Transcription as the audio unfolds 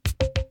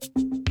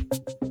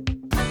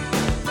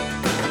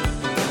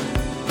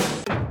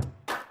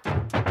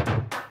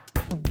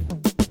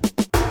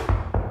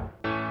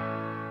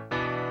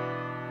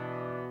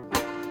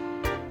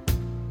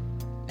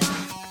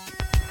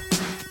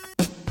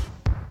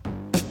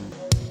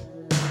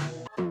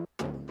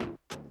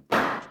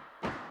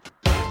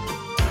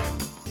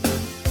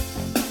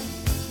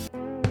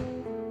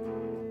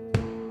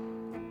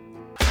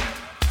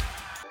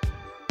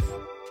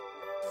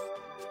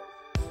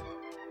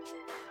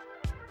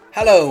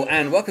Hello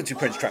and welcome to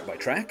Prince Track by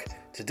Track.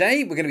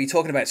 Today we're going to be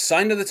talking about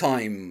Sign of the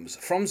Times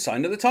from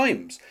Sign of the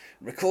Times.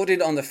 Recorded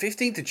on the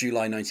 15th of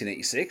July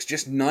 1986,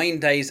 just 9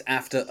 days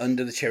after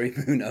Under the Cherry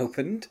Moon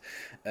opened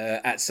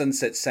at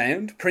Sunset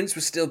Sound. Prince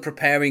was still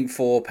preparing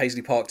for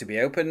Paisley Park to be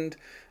opened.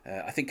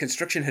 I think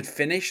construction had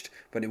finished,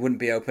 but it wouldn't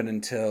be open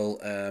until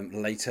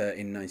later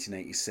in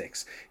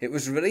 1986. It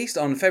was released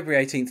on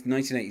February 18th,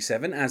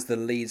 1987 as the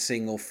lead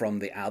single from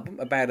the album,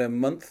 about a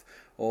month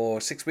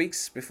or 6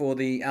 weeks before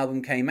the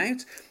album came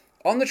out.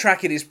 On the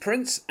track it is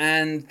Prince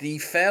and the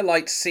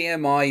Fairlight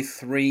CMI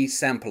 3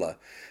 sampler.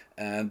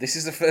 This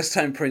is the first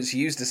time Prince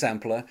used a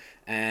sampler,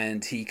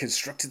 and he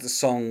constructed the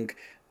song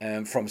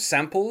from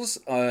samples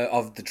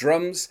of the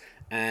drums,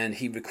 and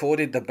he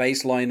recorded the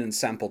bass line and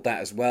sampled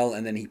that as well,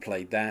 and then he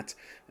played that.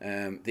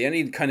 The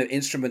only kind of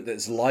instrument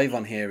that's live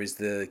on here is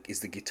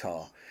the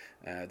guitar.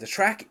 The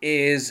track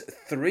is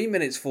 3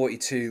 minutes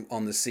 42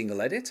 on the single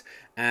edit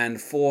and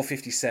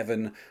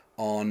 4:57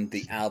 on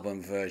the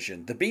album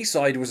version. The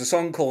B-side was a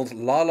song called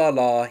La La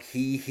La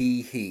He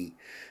He He,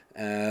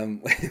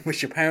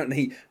 which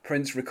apparently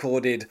Prince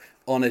recorded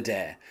on a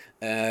dare,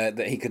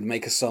 that he could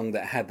make a song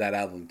that had that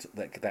album,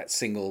 that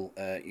single,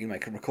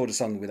 could record a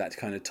song with that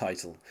kind of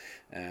title.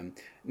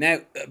 Now,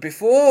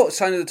 before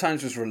Sign of the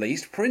Times was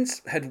released,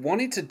 Prince had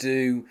wanted to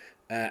do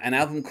an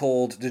album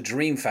called The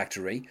Dream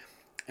Factory,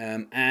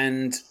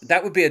 and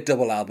that would be a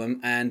double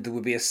album, and there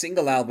would be a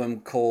single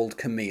album called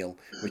Camille,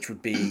 which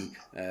would be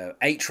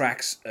 8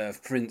 tracks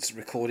of Prince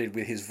recorded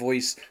with his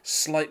voice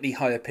slightly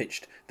higher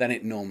pitched than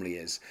it normally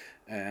is.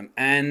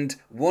 And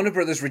Warner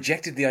Brothers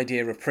rejected the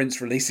idea of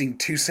Prince releasing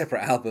 2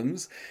 separate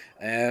albums,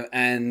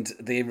 and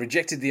they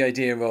rejected the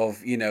idea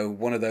of,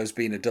 one of those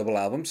being a double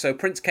album. So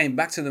Prince came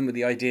back to them with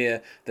the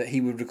idea that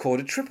he would record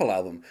a triple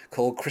album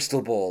called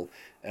Crystal Ball.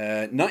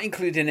 Not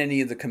including any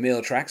of the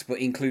Camille tracks, but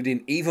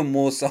including even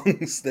more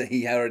songs that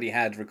he already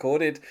had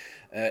recorded,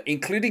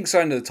 including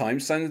Sign of the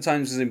Times. Sign of the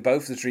Times was in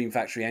both The Dream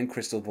Factory and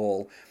Crystal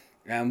Ball.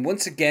 And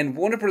once again,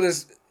 Warner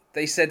Brothers,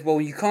 they said,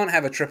 well, you can't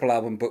have a triple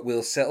album, but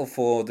we'll settle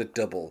for the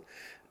double.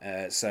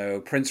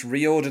 So Prince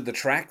reordered the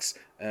tracks.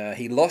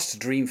 He lost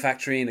Dream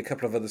Factory and a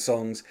couple of other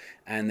songs,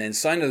 and then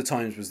Sign of the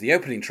Times was the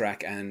opening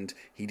track, and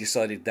he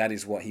decided that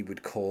is what he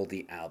would call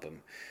the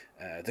album.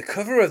 The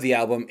cover of the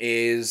album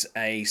is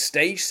a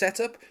stage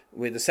setup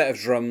with a set of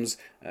drums.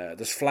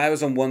 There's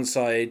flowers on one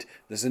side.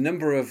 There's a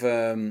number of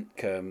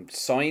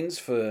signs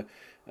for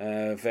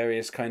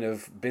various kind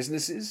of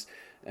businesses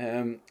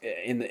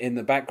in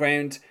the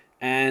background.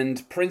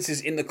 And Prince is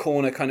in the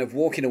corner, kind of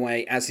walking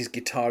away as his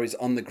guitar is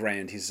on the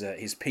ground.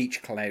 His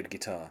peach cloud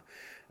guitar.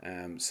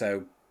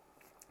 So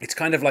it's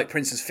kind of like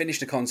Prince has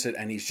finished a concert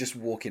and he's just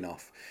walking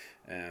off.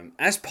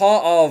 As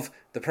part of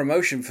the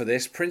promotion for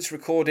this, Prince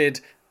recorded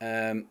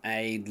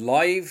a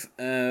live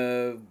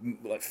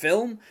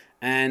film,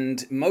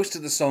 and most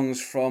of the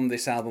songs from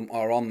this album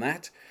are on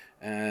that.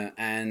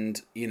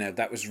 And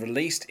that was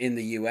released in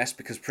the US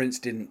because Prince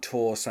didn't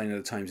tour Sign of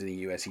the Times in the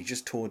US. He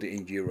just toured it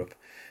in Europe,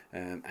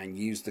 and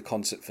used the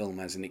concert film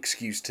as an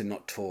excuse to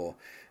not tour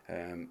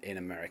in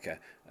America.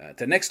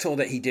 The next tour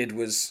that he did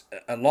was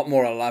a lot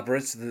more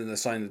elaborate than the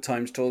Sign of the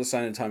Times tour. The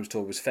Sign of the Times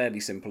tour was fairly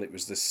simple. It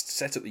was the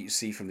setup that you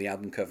see from the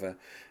album cover,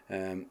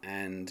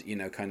 and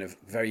kind of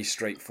very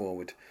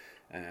straightforward.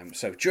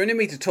 So joining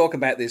me to talk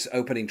about this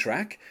opening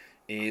track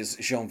is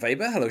Jean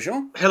Weber. Hello,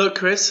 Jean. Hello,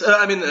 Chris.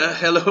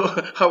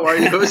 Hello. How are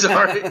you?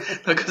 Sorry,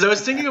 because I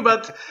was thinking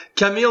about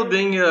Camille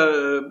being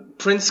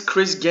Prince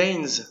Chris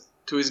Gaines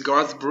to his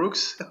Garth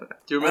Brooks.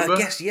 Do you remember? I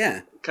guess,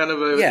 yeah. Kind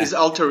of his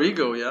alter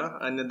ego, yeah?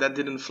 And that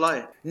didn't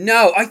fly.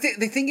 No, I think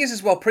the thing is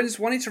as well, Prince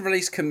wanted to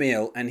release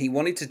Camille, and he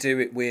wanted to do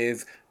it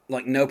with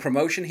no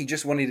promotion. He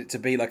just wanted it to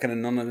be like an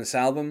anonymous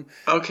album.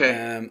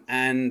 Okay.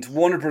 And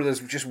Warner Brothers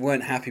just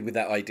weren't happy with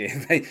that idea.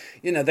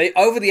 They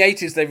over the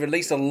 80s they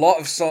released a lot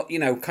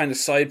of kind of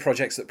side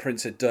projects that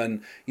Prince had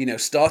done.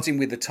 Starting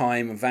with The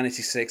Time and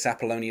Vanity 6,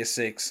 Apollonia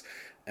 6.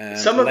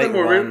 Some of them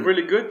were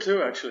really good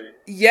too, actually.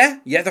 Yeah,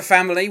 The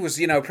Family was,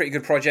 a pretty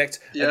good project.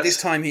 Yes. At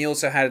this time, he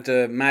also had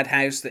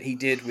Madhouse that he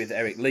did with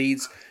Eric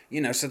Leeds.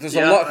 So there's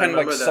a lot of kind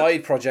of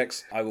side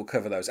projects. I will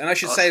cover those. And I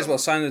should say as well,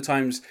 Sign of the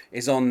Times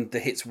is on the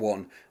Hits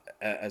 1,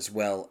 as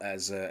well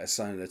as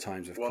Sign of the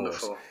Times, of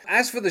Wonderful. course.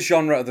 As for the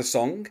genre of the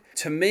song,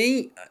 to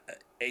me,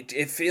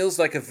 it feels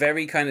like a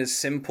very kind of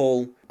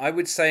simple, I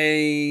would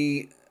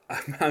say...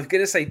 I'm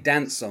going to say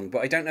dance song,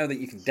 but I don't know that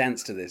you can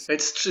dance to this.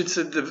 It's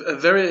a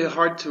very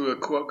hard to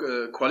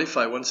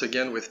qualify once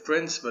again with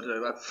Prince, but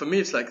for me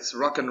it's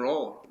rock and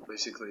roll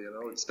basically,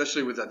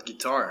 especially with that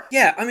guitar.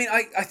 Yeah, I mean,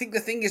 I think the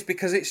thing is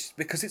because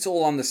it's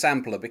all on the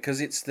sampler,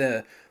 because it's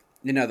the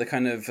the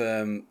kind of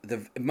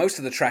the most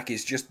of the track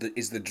is just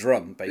the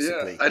drum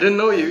basically. Yeah, I didn't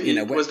know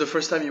it was the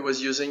first time he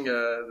was using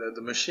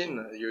the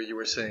machine. You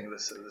were saying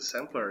the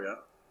sampler, yeah.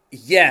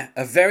 Yeah,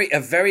 a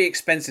very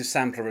expensive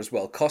sampler as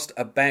well. Cost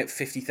about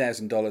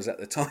 $50,000 at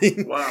the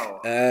time.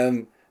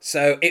 Wow.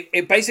 So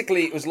it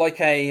basically it was like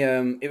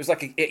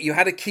you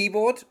had a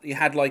keyboard. You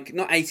had like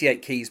not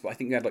 88 keys, but I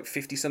think you had like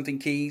 50 something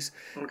keys.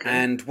 Okay.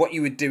 And what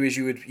you would do is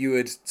you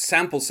would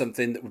sample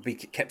something that would be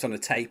kept on a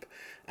tape,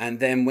 and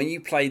then when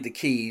you played the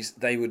keys,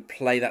 they would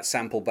play that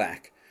sample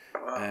back.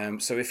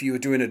 So if you were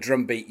doing a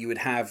drum beat, you would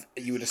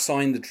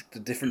assign the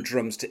different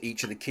drums to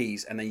each of the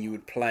keys, and then you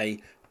would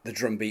play the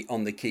drum beat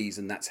on the keys,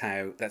 and that's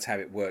how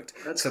it worked.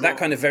 That's so cool. that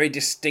kind of very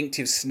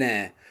distinctive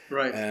snare,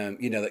 Right.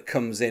 that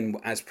comes in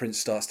as Prince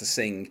starts to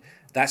sing.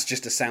 That's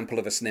just a sample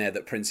of a snare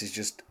that Prince is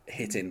just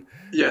hitting.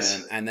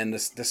 Yes. And then the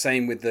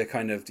same with the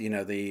kind of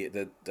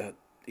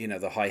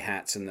the hi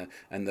hats and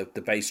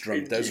the bass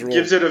drum. Those It are all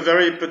gives it a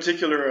very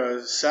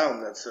particular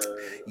sound. That's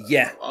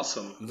Yeah.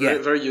 awesome. Yeah.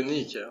 Very, very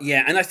unique. Yeah.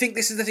 Yeah, and I think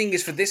this is the thing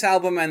is for this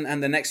album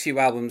and the next few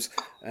albums,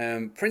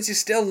 Prince is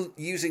still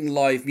using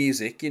live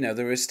music.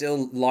 There is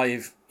still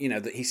live.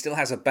 That he still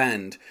has a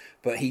band,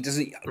 but he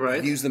doesn't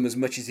Right. use them as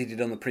much as he did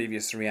on the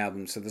previous 3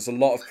 albums. So there's a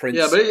lot of Prince.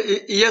 Yeah, but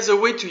he has a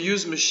way to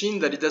use machine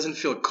that it doesn't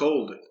feel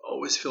cold. It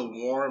always feel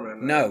warm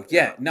and. No,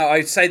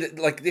 I'd say that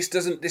like this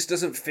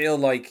doesn't feel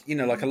like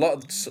like a lot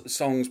of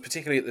songs,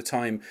 particularly at the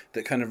time,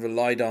 that kind of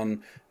relied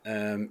on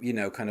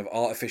kind of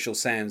artificial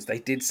sounds. They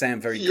did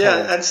sound very Yeah,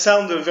 cold. and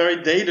sound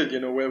very dated.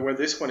 Where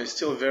this one is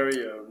still very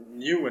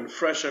new and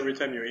fresh every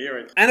time you hear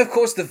it. And of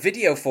course, the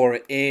video for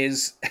it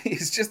is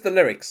just the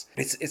lyrics.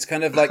 It's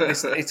kind of like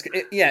this.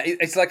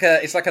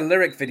 It's like a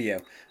lyric video.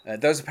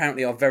 Those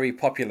apparently are very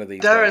popular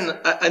these days. Darren,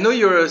 I know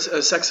you're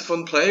a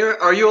saxophone player.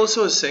 Are you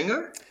also a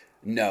singer?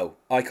 No,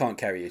 I can't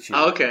carry a tune.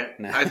 Ah, okay.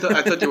 No. I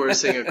thought you were a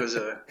singer because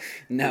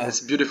No. this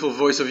beautiful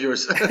voice of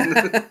yours.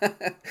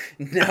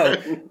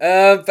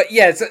 No, but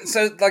yeah.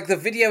 So like the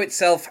video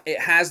itself, it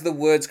has the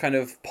words kind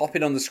of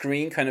popping on the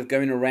screen, kind of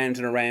going around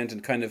and around,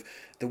 and kind of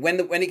when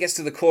it gets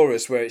to the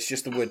chorus where it's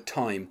just the word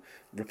time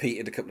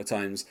repeated a couple of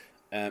times,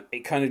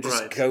 it kind of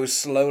just Right. goes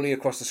slowly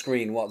across the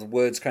screen while the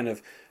words kind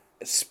of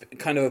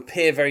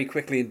appear very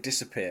quickly and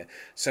disappear.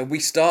 So we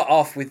start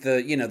off with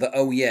the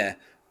oh yeah,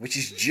 which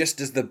is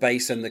just as the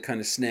bass and the kind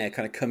of snare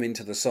kind of come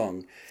into the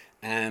song.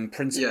 And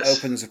Prince Yes.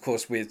 opens, of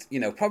course, with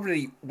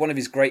probably one of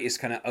his greatest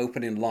kind of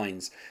opening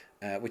lines,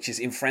 which is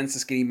 "In France, a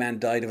skinny man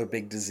died of a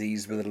big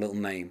disease with a little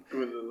name."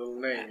 With a little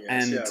name, yes.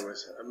 And- Yeah, it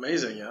was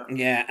amazing, yeah.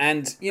 Yeah,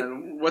 and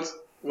And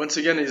once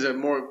again is a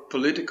more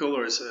political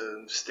or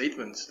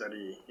statements that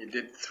he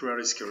did throughout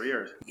his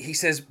career. he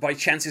says, "By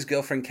chance, his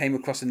girlfriend came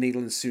across a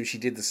needle, and soon she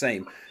did the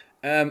same."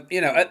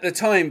 At the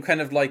time,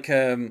 kind of like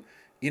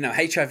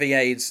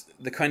HIV/AIDS,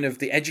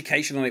 the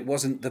education on it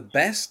wasn't the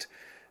best.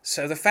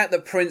 So the fact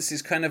that Prince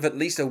is kind of at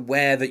least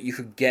aware that you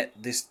could get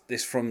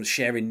this from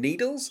sharing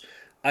needles,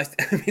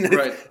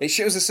 Right. it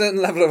shows a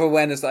certain level of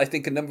awareness that I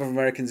think a number of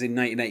Americans in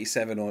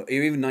 1987 or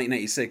even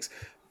 1986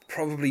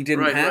 probably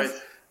didn't Right, have.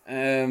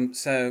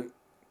 So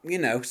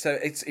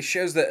it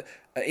shows that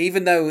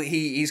even though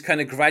he's kind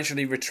of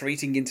gradually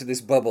retreating into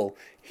this bubble,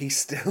 he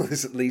still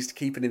is at least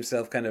keeping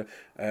himself kind of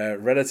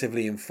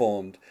relatively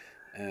informed.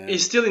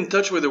 He's still in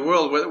touch with the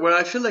world. Where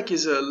I feel like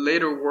his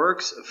later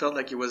works felt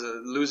like he was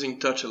losing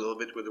touch a little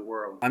bit with the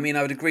world. I mean,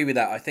 I would agree with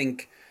that. I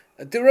think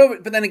there are,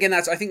 but then again,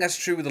 I think that's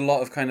true with a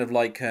lot of kind of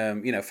like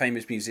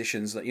famous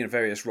musicians, like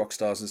various rock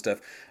stars and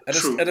stuff.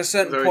 True. At a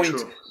certain Very point,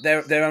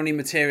 true. their only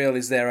material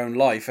is their own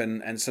life,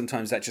 and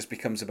sometimes that just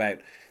becomes about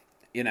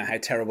how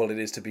terrible it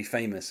is to be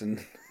famous,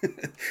 and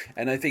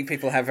and I think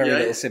people have very Yeah,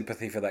 little yeah.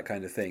 sympathy for that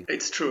kind of thing.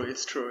 It's true,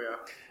 yeah.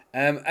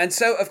 And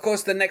so, of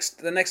course, the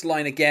next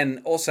line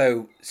again.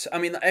 Also, I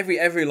mean,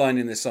 every line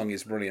in this song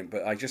is brilliant.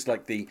 But I just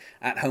like the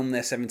 "At home,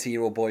 they're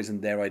 17-year-old boys,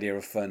 and their idea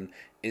of fun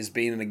is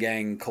being in a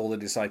gang, call the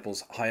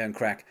disciples, high on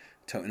crack,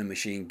 toting a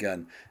machine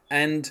gun."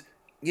 And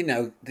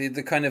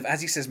the kind of,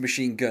 as he says,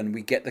 machine gun,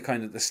 we get the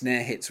kind of the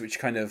snare hits, which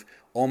kind of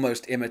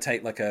almost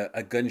imitate like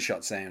a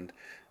gunshot sound.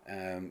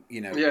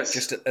 Yes.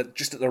 Just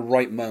at the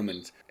right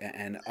moment,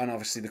 and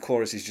obviously the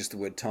chorus is just the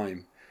word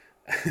time.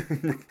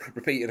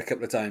 Repeated a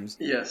couple of times.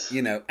 Yes.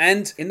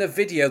 And in the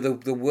video,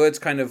 the words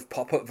kind of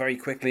pop up very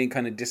quickly and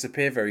kind of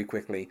disappear very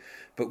quickly.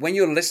 But when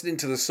you're listening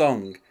to the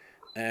song,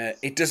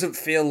 it doesn't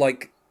feel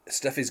like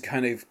stuff is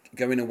kind of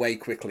going away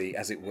quickly,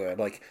 as it were.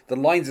 Like the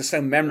lines are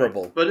so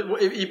memorable. But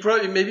he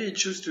probably maybe he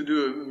chose to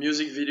do a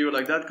music video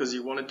like that because he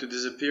wanted to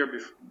disappear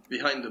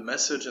behind the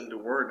message and the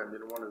word and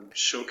didn't want to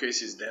showcase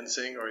his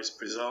dancing or his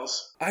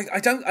presence. I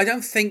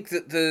don't think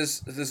that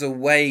there's a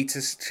way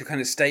to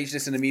kind of stage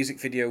this in a music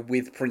video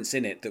with Prince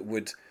in it that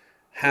would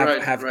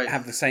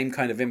have the same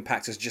kind of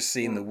impact as just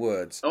seeing the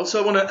words.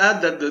 Also, I want to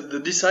add that the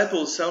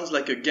Disciples sounds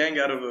like a gang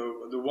out of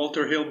the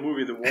Walter Hill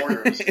movie, The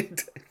Warriors.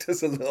 It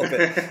does a little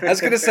bit. I was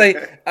going to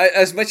say,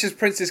 as much as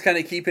Prince is kind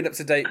of keeping up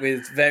to date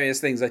with various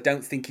things, I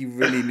don't think he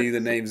really knew the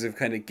names of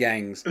kind of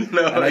gangs.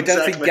 No, and I don't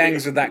think exactly.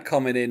 gangs were that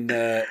common in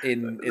the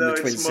Twin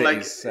it's more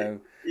like Cities. So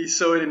he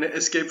saw it in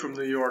Escape from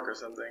New York or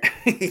something.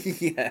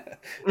 yeah.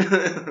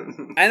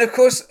 And of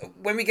course,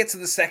 when we get to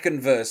the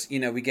second verse,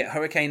 we get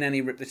Hurricane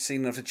Annie ripped the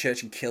ceiling off the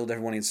church and killed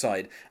everyone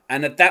inside.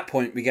 And at that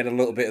point, we get a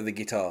little bit of the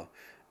guitar.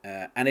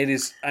 And it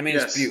is, I mean,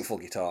 it's Yes. beautiful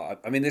guitar.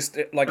 I mean, this,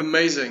 like,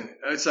 Amazing.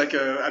 It's like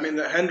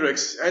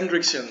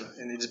Hendrixian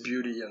in its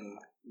beauty and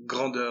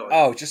grandeur.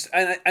 oh, just,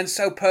 and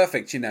so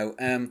perfect, you know.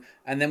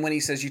 And then when he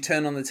says, you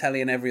turn on the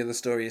telly and every other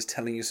story is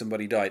telling you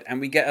somebody died. And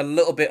we get a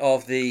little bit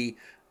of the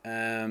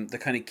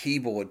kind of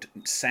keyboard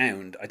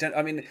sound.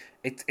 I mean,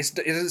 it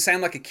doesn't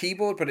sound like a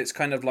keyboard, but it's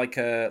kind of like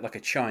a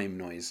chime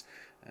noise.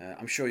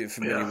 I'm sure you're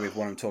familiar with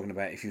what I'm talking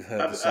about if you've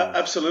heard the song.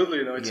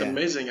 Absolutely, no, it's Yeah.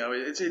 amazing. How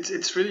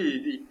it's really,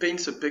 it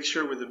paints a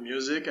picture with the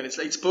music, and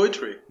it's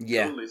poetry.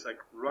 Yeah. Totally, it's like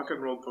rock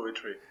and roll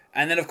poetry.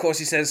 And then, of course,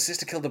 he says,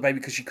 sister killed the baby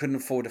because she couldn't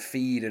afford to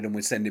feed it and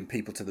was sending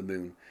people to the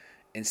moon.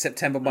 In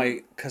September,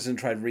 my cousin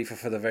tried reefer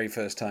for the very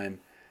first time,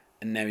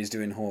 and now he's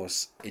doing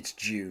horse. It's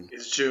June.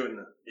 It's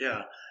June.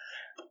 Yeah,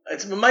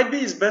 it might be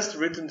his best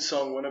written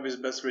song. One of his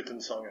best written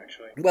song,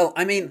 actually, Well,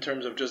 I mean, in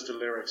terms of just the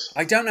lyrics.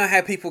 I don't know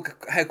how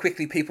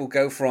quickly people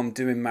go from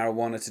doing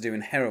marijuana to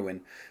doing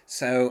heroin.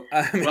 So,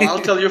 I mean, Well,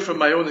 I'll tell you from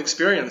my own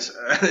experience.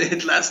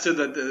 It lasted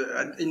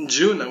in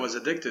June. I was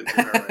addicted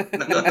to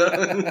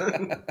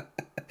heroin.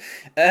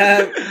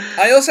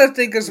 I also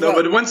think as well.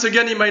 No, but once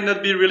again, he might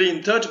not be really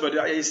in touch, but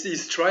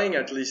he's trying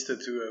at least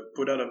to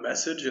put out a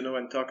message, you know,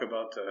 and talk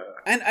about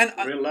and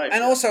real life.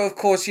 And also, of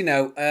course, you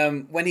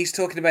know, when he's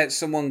talking about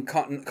someone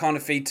can't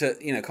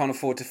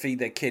afford to feed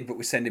their kid, but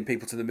we're sending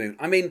people to the moon.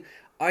 I mean,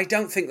 I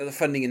don't think that the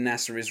funding in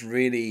NASA is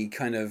really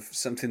kind of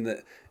something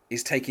that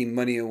is taking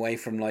money away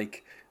from,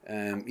 like,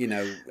 you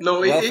know,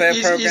 No, welfare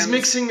programs. he's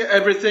mixing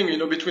everything, you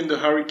know, between the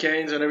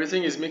hurricanes and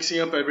everything. He's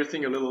mixing up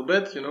everything a little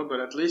bit, you know, but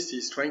at least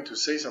he's trying to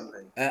say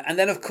something. And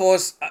then, of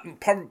course,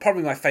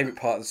 probably my favourite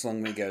part of the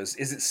song when he goes,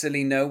 "Is it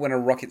silly? No, when a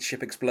rocket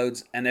ship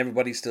explodes and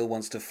everybody still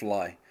wants to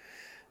fly."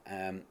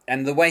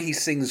 And the way he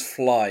sings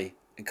 "Fly,"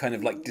 and kind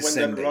of like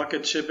descending. When that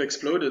rocket ship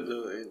exploded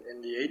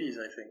in the 80s,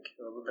 I think,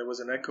 there was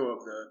an echo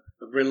of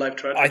the real life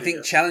tragedy. I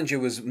think Challenger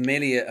was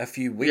merely a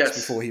few weeks Yes.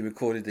 before he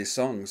recorded this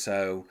song,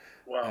 so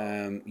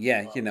Wow.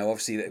 yeah, you know,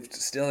 obviously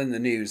it's still in the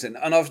news, and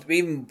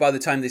even by the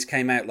time this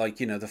came out, like,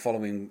 you know, the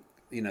following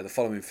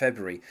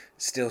February,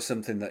 still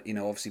something that, you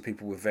know, obviously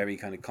people were very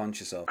kind of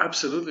conscious of.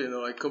 Absolutely,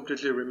 no, I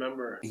completely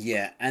remember.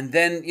 Yeah, and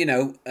then, you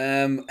know,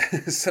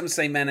 some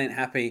say man ain't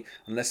happy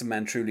unless a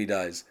man truly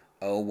dies.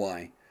 Oh,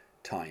 why?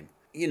 Time.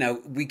 You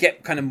know, we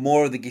get kind of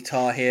more of the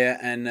guitar here,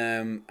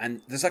 and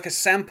there's like a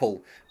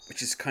sample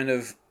which is kind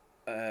of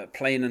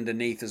playing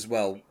underneath as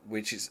well,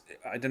 which is,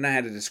 I don't know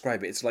how to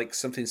describe it. It's like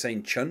something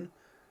saying chun,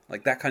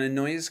 like that kind of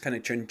noise, kind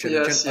of chun chun,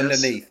 Yes, chun yes.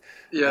 underneath.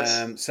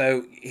 Yes.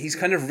 So he's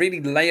kind of really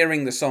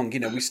layering the song. You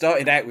know, we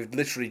started out with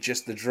literally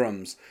just the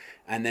drums,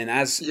 and then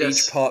as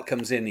Yes. each part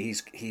comes in,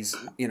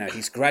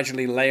 he's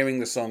gradually layering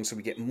the song, so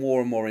we get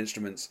more and more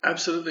instruments.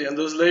 Absolutely, and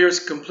those layers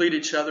complete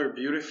each other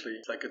beautifully.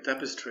 It's like a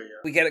tapestry. Yeah.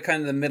 We get it kind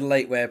of the middle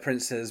eight where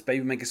Prince says,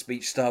 "Baby, make a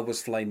speech, star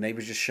was flame,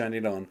 neighbors just shine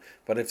it on.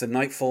 But if the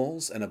night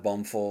falls and a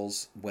bomb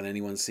falls, when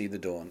anyone see the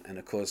dawn?" And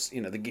of course, you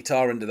know, the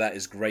guitar under that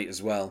is great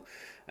as well.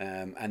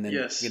 And then,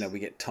 Yes. you know, we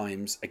get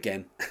Times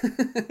again.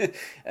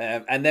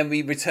 And then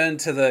we return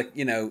to the,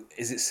 you know,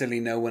 is it silly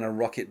no when a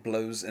rocket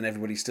blows and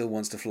everybody still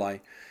wants to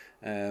fly?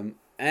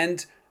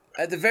 And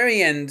at the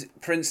very end,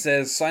 Prince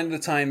says, "Sign of the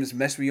times,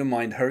 mess with your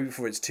mind, hurry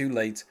before it's too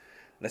late.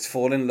 Let's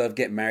fall in love,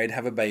 get married,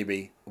 have a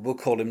baby. We'll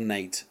call him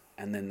Nate."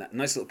 And then that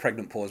nice little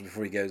pregnant pause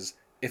before he goes,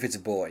 "If it's a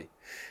boy."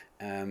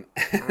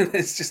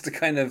 It's just a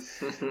kind of,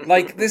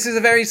 like, this is a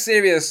very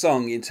serious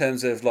song in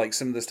terms of, like,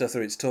 some of the stuff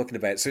that it's talking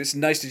about. So it's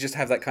nice to just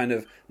have that kind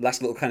of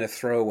last little kind of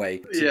throwaway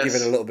to Yes. give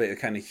it a little bit of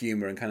kind of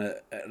humour and kind of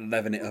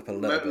leaven it up a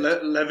little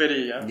bit.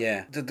 Levity, yeah.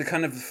 Yeah, the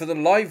kind of, for the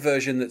live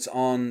version that's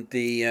on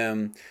the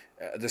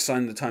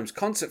Sign of the Times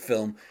concert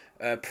film,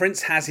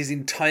 Prince has his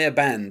entire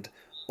band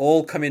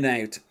all coming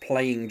out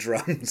playing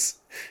drums.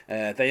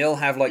 They all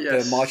have like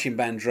Yes. the marching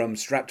band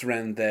drums strapped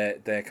around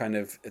their kind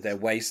of their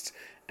waist,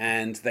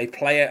 and they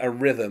play a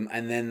rhythm,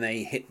 and then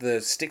they hit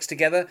the sticks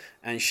together.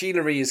 And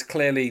Sheila Ree is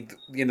clearly,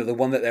 you know, the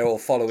one that they're all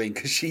following,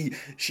 because she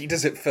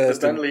does it The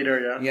first. band leader,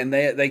 yeah. Yeah, and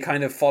they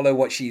kind of follow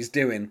what she's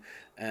doing.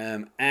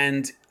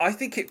 And I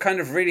think it kind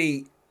of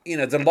really, you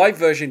know, the live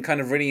version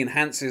kind of really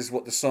enhances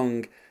what the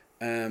song,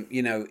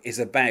 you know, is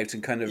about,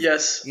 and kind of,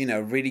 Yes. you know,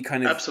 really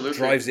kind of Absolutely.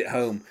 drives it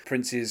home.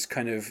 Prince is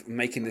kind of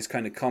making this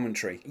kind of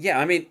commentary. Yeah,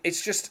 I mean,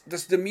 it's just,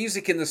 the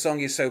music in the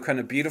song is so kind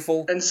of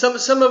beautiful. And some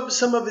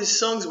of these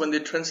songs, when they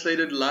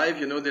translated live,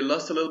 you know, they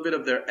lost a little bit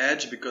of their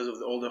edge because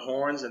of all the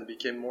horns and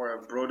became more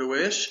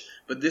Broadway-ish.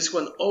 But this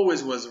one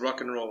always was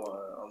rock and roll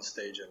on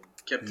stage and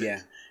kept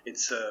Yeah.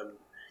 its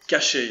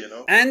cachet, you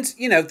know. And,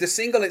 you know, the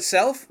single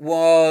itself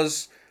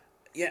was,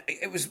 yeah,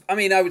 it was, I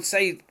mean, I would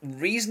say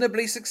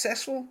reasonably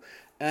successful.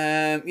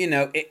 You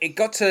know, it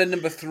got to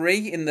number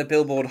 3 in the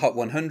Billboard Hot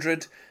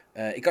 100.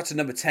 It got to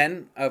number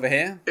 10 over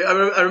here.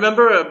 I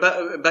remember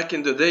back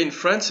in the day in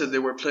France, they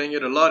were playing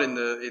it a lot in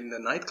the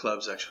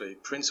nightclubs. Actually,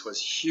 Prince was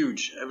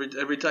huge.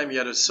 Every time he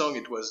had a song,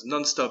 it was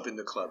non-stop in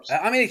the clubs.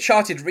 I mean, it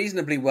charted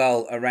reasonably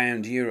well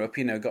around Europe.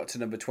 You know, got to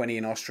number 20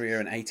 in Austria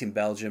and 8 in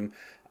Belgium.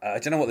 I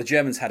don't know what the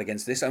Germans had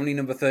against this. Only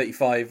number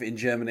 35 in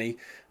Germany.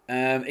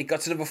 It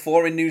got to number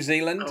 4 in New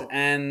Zealand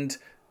and,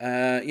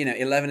 you know,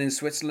 11 in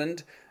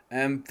Switzerland.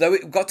 Though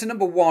it got to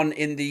number one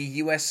in the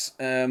US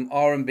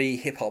R&B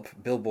hip hop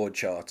Billboard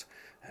chart,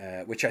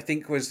 which I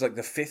think was like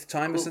the fifth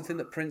time or something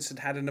that Prince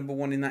had a number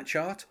one in that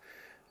chart.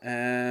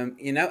 And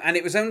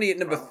it was only at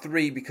number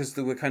three because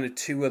there were kind of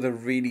two other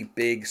really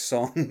big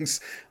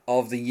songs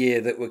of the year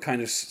that were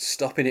kind of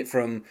stopping it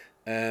from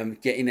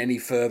getting any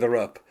further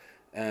up.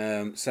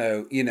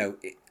 So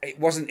it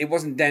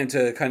wasn't down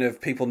to kind of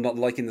people not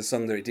liking the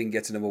song that it didn't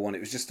get to number one. It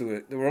was just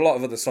there were a lot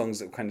of other songs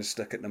that were kind of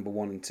stuck at number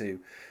one and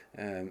two,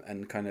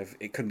 and kind of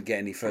it couldn't get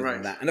any further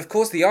than that. And of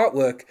course the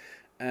artwork,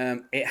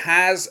 it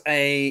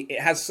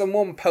has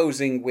someone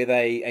posing with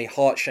a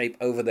heart shape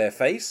over their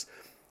face.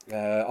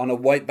 On a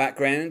white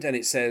background, and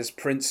it says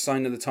Prince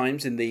Sign of the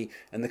Times in the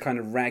kind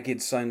of ragged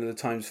Sign of the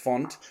Times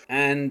font.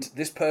 And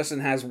this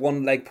person has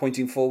one leg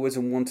pointing forwards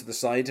and one to the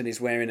side, and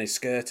is wearing a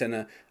skirt and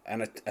a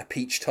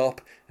peach top,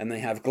 and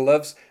they have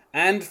gloves.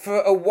 And for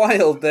a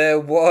while there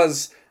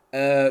was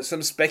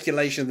some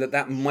speculation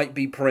that might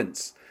be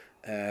Prince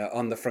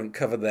on the front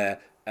cover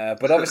there.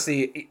 But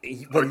obviously,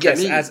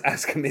 yes,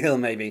 as Camille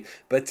maybe,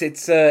 but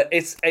it's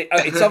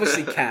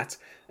obviously Cat.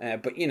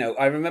 But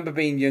I remember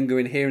being younger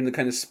and hearing the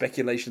kind of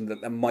speculation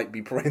that might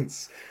be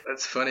Prince.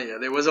 That's funny. Yeah.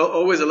 There was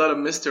always a lot of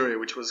mystery,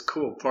 which was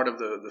cool, part of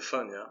the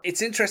fun. Yeah.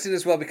 It's interesting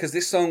as well because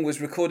this song was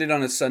recorded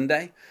on a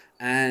Sunday,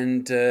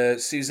 and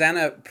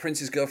Susanna,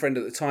 Prince's girlfriend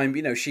at the time,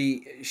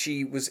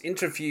 she was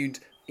interviewed,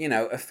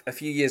 a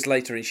few years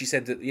later, and she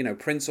said that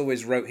Prince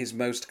always wrote his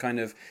most kind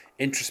of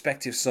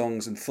introspective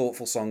songs and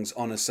thoughtful songs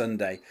on a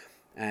Sunday.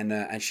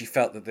 And she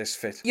felt that this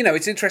fit.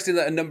 It's interesting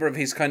that a number of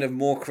his kind of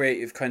more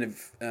creative, kind of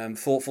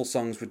thoughtful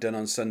songs were done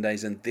on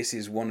Sundays, and this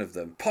is one of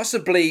them.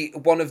 Possibly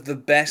one of the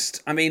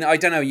best. I mean, I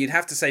don't know. You'd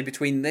have to say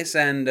between this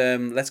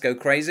and Let's Go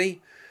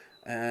Crazy,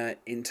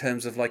 in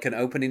terms of like an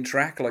opening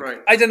track. Like,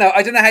 right. I don't know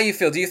how you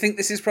feel. Do you think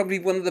this is probably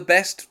one of the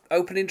best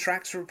opening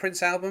tracks for a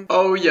Prince album?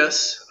 Oh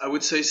yes, I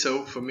would say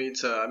so. For me,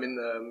 it's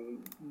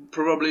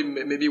probably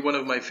maybe one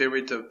of my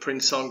favorite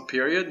Prince song.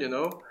 Period.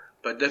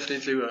 But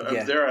definitely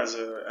up there as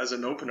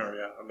an opener,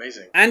 yeah,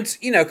 amazing. And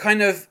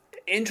kind of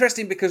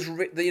interesting because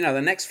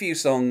the next few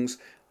songs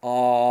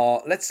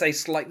are, let's say,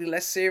 slightly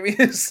less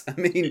serious. I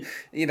mean,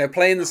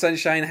 Play in the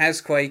Sunshine,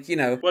 Housequake,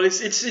 Well,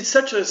 it's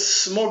such a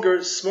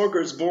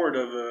smorgasbord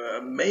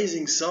of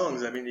amazing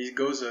songs. I mean, he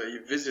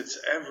visits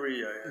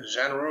every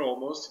genre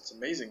almost. It's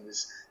amazing.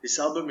 This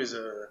album is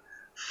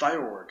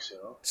fireworks.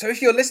 So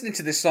if you're listening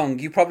to this song,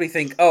 you probably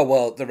think, oh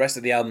well, the rest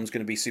of the album's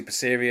going to be super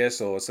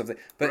serious or something.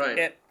 But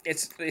right.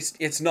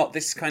 It's not.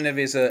 This kind of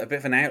is a bit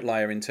of an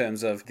outlier in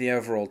terms of the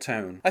overall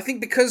tone. I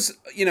think because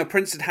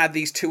Prince had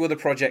these two other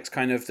projects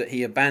kind of that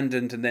he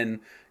abandoned and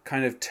then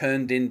kind of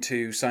turned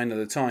into Sign of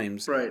the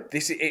Times. Right.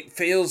 It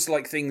feels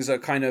like things are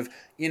kind of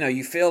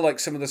you feel like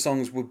some of the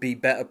songs would be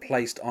better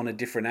placed on a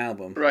different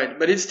album. Right,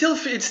 but it still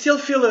feel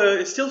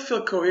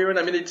coherent.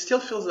 I mean, it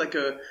still feels like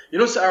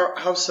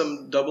how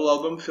some double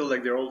album feel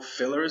like they're all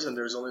fillers and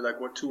there's only like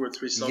 2 or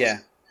 3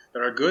 songs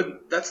that are good.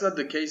 That's not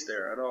the case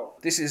there at all.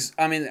 This is,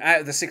 I mean,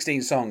 out of the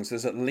 16 songs,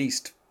 there's at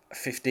least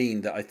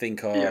 15 that I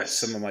think are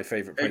some of my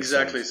favorite Prince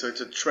exactly songs. So it's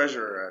a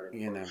treasure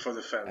for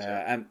the fans.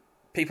 And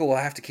people will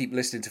have to keep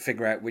listening to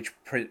figure out which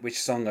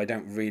song I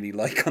don't really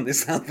like on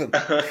this album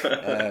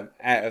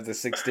out of the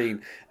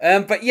 16.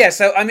 But yeah,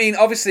 so I mean,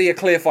 obviously a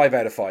clear 5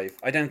 out of 5.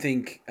 I don't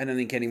think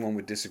anyone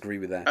would disagree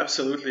with that.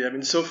 Absolutely. I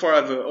mean, so far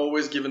I've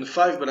always given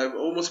 5, but I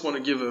almost want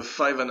to give a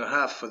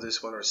 5.5 for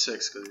this one, or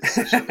 6, because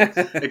it's such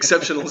an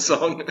exceptional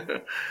song.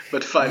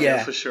 But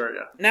 5, for sure.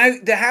 Yeah. Now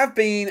there have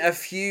been a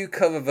few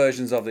cover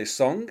versions of this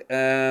song.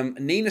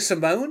 Nina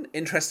Simone,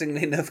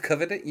 interestingly enough,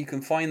 covered it. You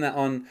can find that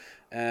on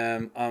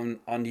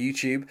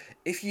YouTube.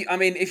 If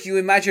you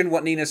imagine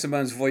what Nina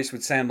Simone's voice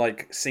would sound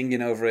like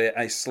singing over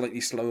a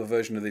slightly slower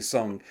version of this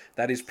song,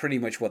 that is pretty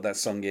much what that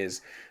song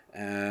is.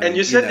 And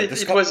you said it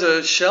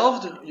was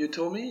shelved. You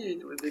told me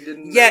they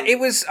didn't. Yeah, it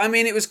was. I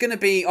mean, it was going to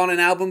be on an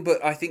album,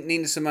 but I think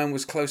Nina Simone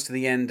was close to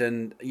the end,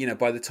 and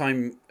by the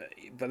time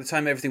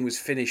everything was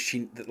finished,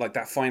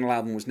 that final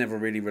album was never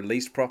really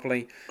released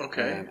properly.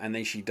 Okay. And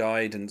then she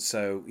died, and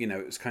so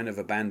it was kind of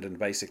abandoned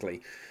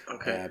basically.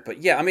 Okay.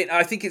 But yeah, I mean,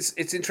 I think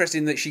it's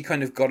interesting that she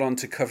kind of got on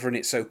to covering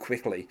it so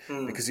quickly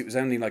because it was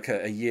only like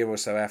a year or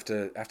so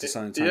after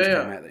Sign of the Times came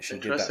out that she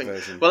did that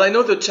version. Well, I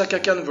know the Chaka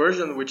Khan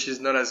version, which is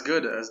not as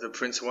good as the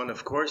Prince one,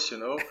 of course,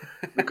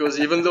 because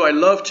even though I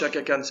love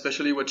Chaka Khan,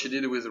 especially what she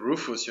did with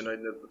Rufus, in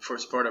the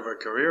first part of her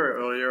career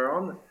earlier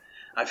on,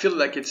 I feel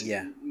like it's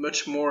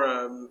much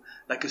more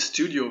like a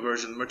studio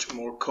version, much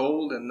more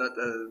cold and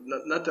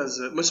not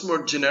as much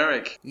more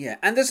generic. Yeah,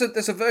 and there's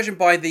a version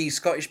by the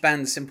Scottish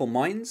band Simple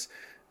Minds,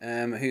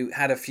 who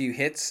had a few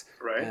hits.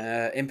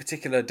 Right. In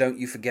particular, "Don't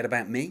You Forget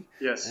About Me."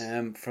 Yes.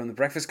 From the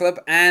Breakfast Club,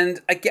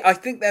 and I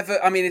think they've.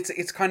 I mean,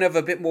 it's kind of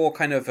a bit more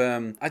kind of.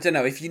 I don't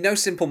know, if you know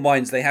Simple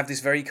Minds, they have this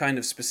very kind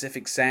of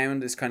specific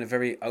sound. This kind of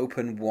very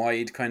open,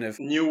 wide kind of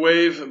new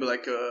wave,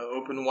 like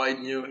open wide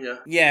new. Yeah.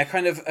 Yeah,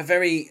 kind of a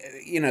very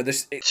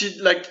this.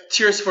 Like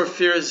Tears for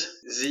Fears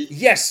Z.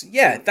 Yes,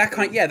 yeah, that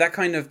kind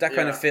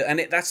of feel,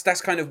 and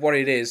that's kind of what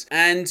it is.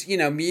 And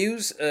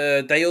Muse,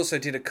 they also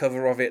did a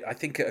cover of it, I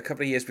think, a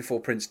couple of years before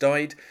Prince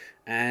died.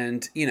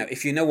 And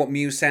if you know what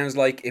Muse sounds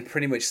like, it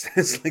pretty much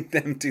sounds like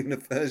them doing a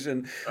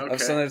version of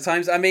Sign of the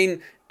Times. I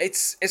mean,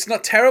 it's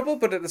not terrible,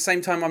 but at the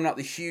same time, I'm not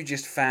the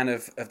hugest fan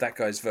of that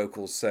guy's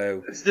vocals.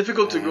 So it's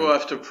difficult to go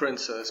after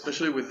Prince,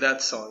 especially with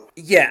that song.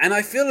 Yeah, and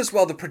I feel as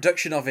well the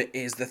production of it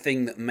is the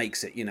thing that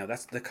makes it.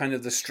 That's the kind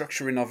of the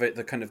structuring of it,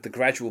 the kind of the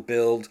gradual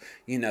build.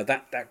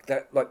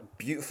 That like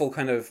beautiful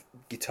kind of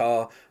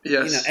guitar.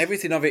 Yes.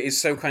 Everything of it is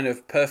so kind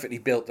of perfectly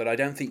built that I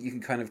don't think you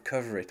can kind of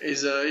cover it.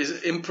 His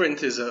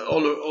imprint is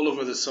all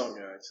over the song.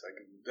 Yeah, it's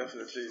like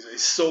definitely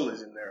his soul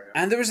is in there.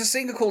 Yeah. And there is a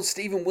singer called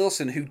Steven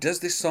Wilson who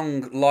does this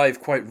song live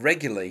quite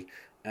regularly.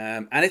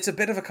 And it's a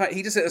bit of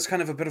he does it as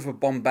kind of a bit of a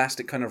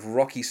bombastic kind of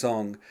rocky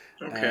song.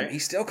 Okay. He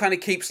still kind of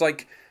keeps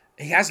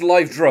he has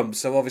live drums,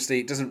 so obviously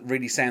it doesn't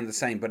really sound the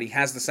same, but he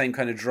has the same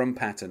kind of drum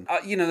pattern.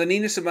 The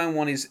Nina Simone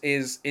one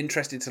is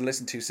interesting to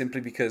listen to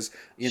simply because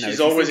she's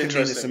always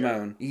interesting.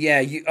 Nina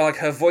Simone, like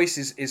her voice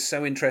is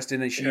so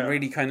interesting, and she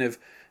really kind of,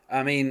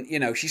 I mean,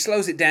 she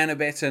slows it down a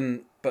bit,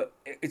 but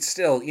it's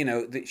still,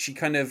 that she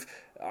kind of.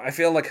 I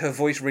feel like her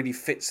voice really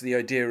fits the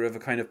idea of a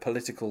kind of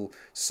political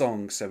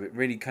song, so it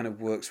really kind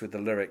of works with the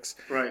lyrics.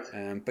 Right.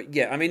 But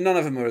yeah, I mean, none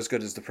of them are as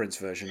good as the Prince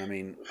version. I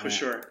mean, for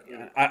sure.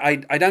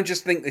 I don't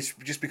just think it's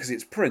just because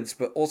it's Prince,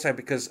 but also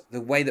because the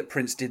way that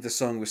Prince did the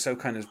song was so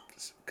kind of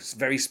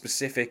very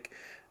specific,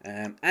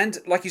 and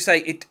like you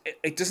say,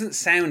 it doesn't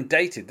sound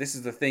dated. This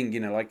is the thing,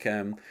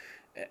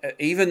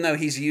 even though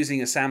he's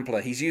using a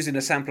sampler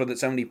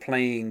that's only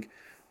playing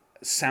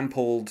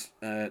sampled.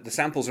 The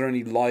samples are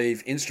only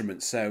live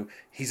instruments, so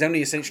he's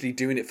only essentially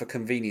doing it for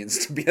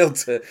convenience to be able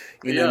to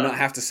not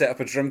have to set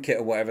up a drum kit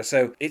or whatever.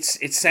 So it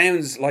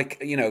sounds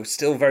like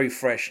still very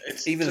fresh,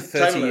 it's even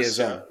 30 years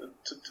on.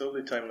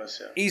 Totally timeless.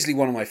 Yeah, easily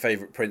one of my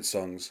favorite Prince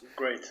songs.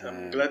 Great.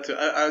 I'm glad to.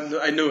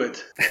 I knew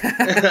it.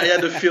 I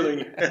had a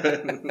feeling.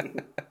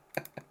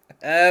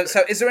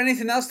 So is there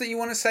anything else that you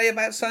want to say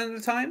about Sign of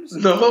the Times?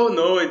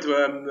 No.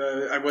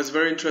 I was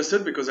very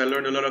interested because I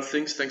learned a lot of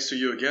things thanks to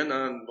you again,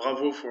 and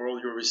bravo for all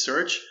your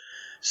research.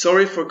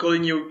 Sorry for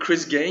calling you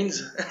Chris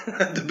Gaines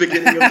at the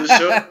beginning of the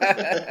show,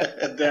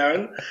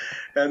 Darren.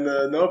 And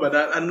but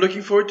I'm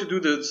looking forward to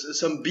do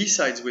some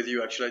B-sides with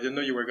you. Actually, I didn't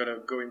know you were going to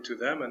go into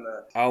them. And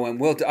and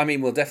we'll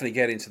definitely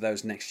get into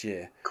those next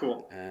year.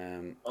 Cool.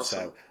 Awesome.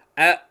 So.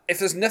 If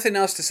there's nothing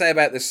else to say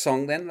about this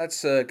song, then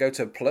let's go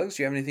to plugs.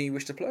 Do you have anything you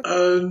wish to plug?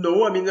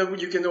 No, I mean,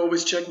 you can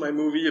always check my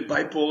movie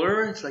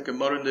Bipolar. It's like a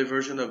modern-day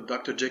version of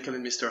Dr. Jekyll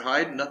and Mr.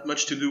 Hyde. Not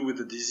much to do with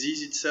the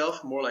disease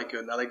itself, more like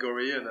an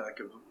allegory and like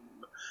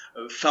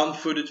a found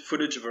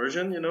footage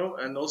version,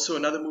 And also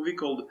another movie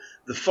called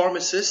The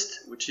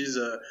Pharmacist, which is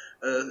a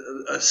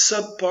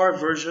subpar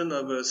version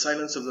of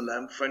Silence of the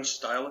Lambs, French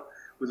style,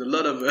 with a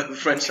lot of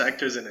French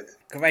actors in it.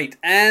 Great.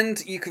 And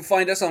you can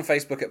find us on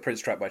Facebook at Prince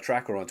Track by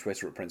Track, or on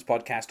Twitter at Prince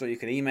Podcast, or you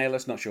can email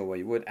us, not sure where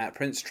you would, at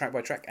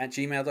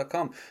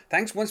princetrackbytrack@gmail.com.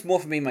 Thanks once more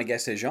for being my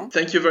guest here, Jean.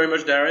 Thank you very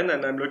much, Darren,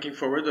 and I'm looking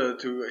forward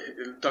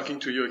to talking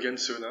to you again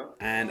soon.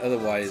 And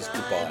otherwise,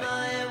 goodbye.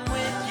 I am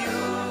with you,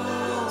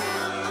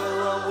 you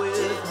are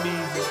with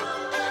me.